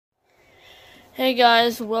Hey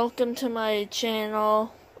guys, welcome to my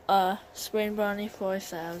channel, Spring Bunny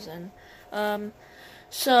 4000.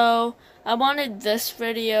 So I wanted this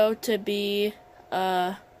video to be,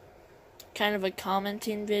 kind of a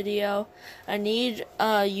commenting video. I need,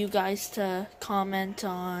 you guys to comment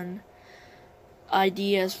on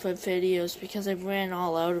ideas for videos because I've ran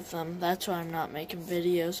all out of them. That's why I'm not making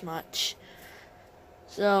videos much.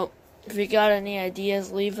 So, if you got any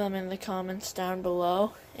ideas, leave them in the comments down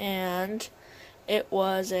below. And it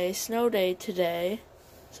was a snow day today,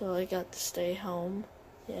 so I got to stay home.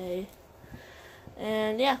 Yay.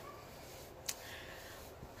 And yeah.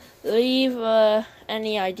 Leave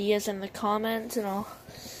any ideas in the comments and I'll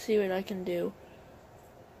see what I can do.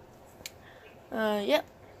 Yep.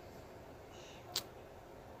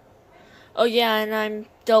 Oh yeah, and I'm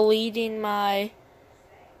deleting my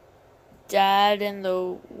Dad in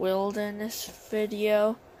the Wilderness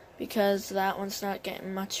video because that one's not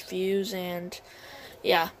getting much views, and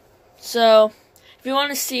yeah. So, if you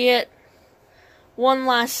want to see it one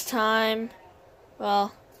last time,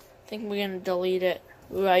 well, I think we're going to delete it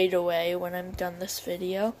right away when I'm done this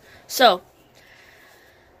video. So,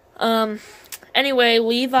 anyway,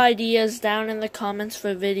 leave ideas down in the comments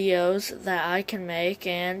for videos that I can make,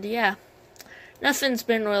 and yeah. Nothing's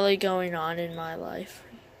been really going on in my life.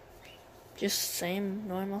 Just same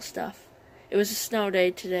normal stuff. It was a snow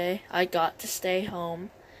day today. I got to stay home.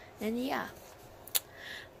 And yeah.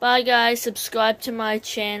 Bye guys. Subscribe to my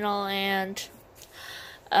channel and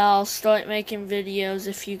I'll start making videos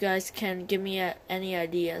if you guys can give me any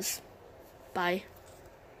ideas. Bye.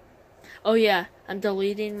 Oh yeah. I'm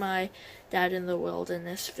deleting my Dad in the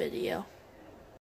Wilderness video.